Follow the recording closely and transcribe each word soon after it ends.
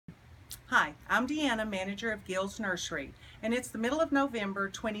Hi, I'm Deanna, manager of Gill's Nursery, and it's the middle of November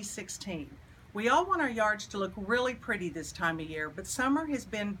 2016. We all want our yards to look really pretty this time of year, but summer has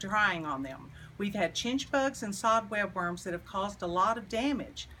been drying on them. We've had chinch bugs and sod webworms that have caused a lot of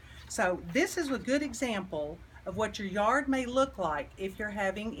damage. So this is a good example of what your yard may look like if you're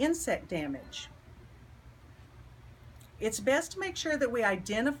having insect damage. It's best to make sure that we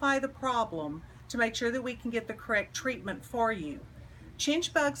identify the problem to make sure that we can get the correct treatment for you.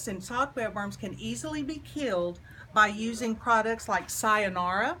 Chinch bugs and sod webworms can easily be killed by using products like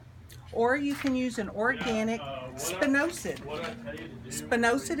Sayonara, or you can use an organic spinosad.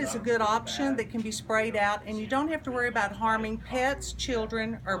 Spinosad is a good option that can be sprayed out, and you don't have to worry about harming pets,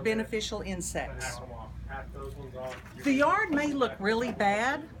 children, or beneficial insects. The yard may look really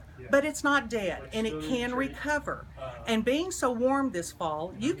bad, but it's not dead, and it can recover. And being so warm this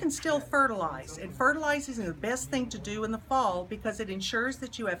fall, you can still fertilize. And fertilizing is the best thing to do in the fall because it ensures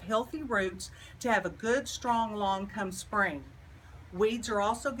that you have healthy roots to have a good, strong lawn come spring. Weeds are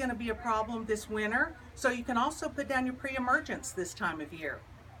also going to be a problem this winter, so you can also put down your pre-emergents this time of year.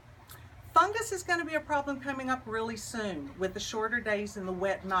 Fungus is going to be a problem coming up really soon with the shorter days and the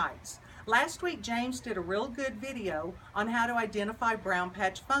wet nights. Last week, James did a real good video on how to identify brown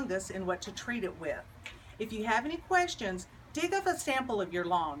patch fungus and what to treat it with. If you have any questions, dig up a sample of your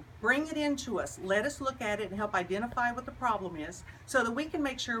lawn, bring it in to us, let us look at it and help identify what the problem is so that we can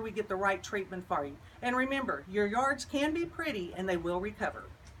make sure we get the right treatment for you. And remember, your yards can be pretty and they will recover.